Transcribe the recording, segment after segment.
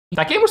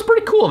That game was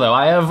pretty cool though.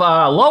 I have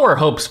lower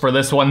hopes for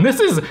this one.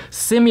 This is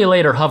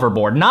Simulator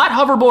Hoverboard, not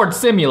Hoverboard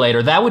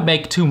Simulator. That would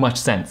make too much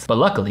sense. But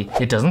luckily,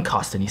 it doesn't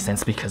cost any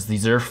sense because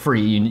these are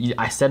free.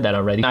 I said that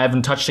already. I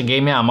haven't touched the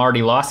game yet. I'm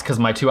already lost because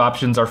my two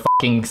options are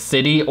fucking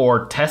city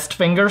or test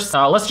fingers.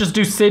 Let's just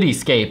do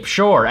cityscape,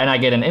 sure. And I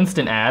get an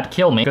instant ad,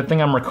 kill me. Good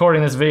thing I'm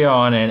recording this video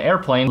on an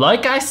airplane.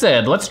 Like I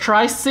said, let's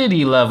try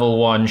city level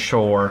 1,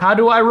 sure. How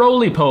do I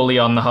roly-poly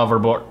on the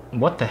hoverboard?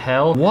 What the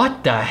hell?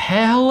 What the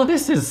hell?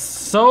 This is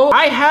so...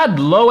 I had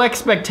low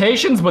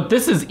expectations, but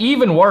this is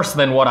even worse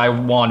than what I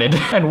wanted.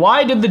 And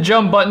why did the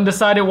jump button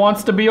decide it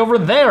wants to be over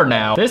there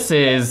now? This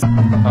is,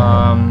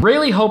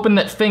 really hoping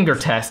that finger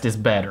test is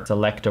better.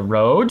 Select a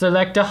road,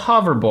 select a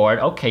hoverboard.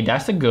 Okay,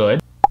 that's a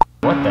good.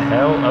 What the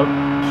hell?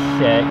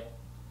 Okay.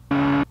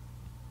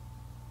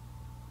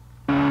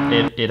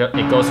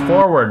 It goes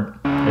forward.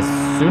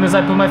 As soon as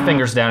I put my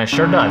fingers down, it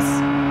sure does.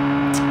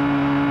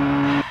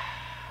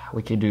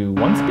 We could do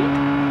 1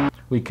 speed.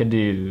 We could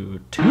do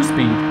 2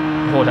 speed.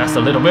 Oh, that's a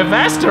little bit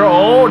faster.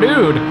 Oh,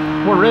 dude.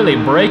 We're really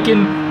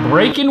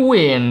breaking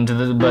wind,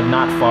 but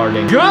not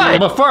farting. Good!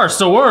 But first,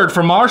 a word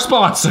from our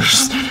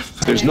sponsors.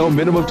 There's no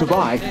minimum to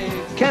buy.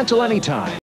 Cancel anytime.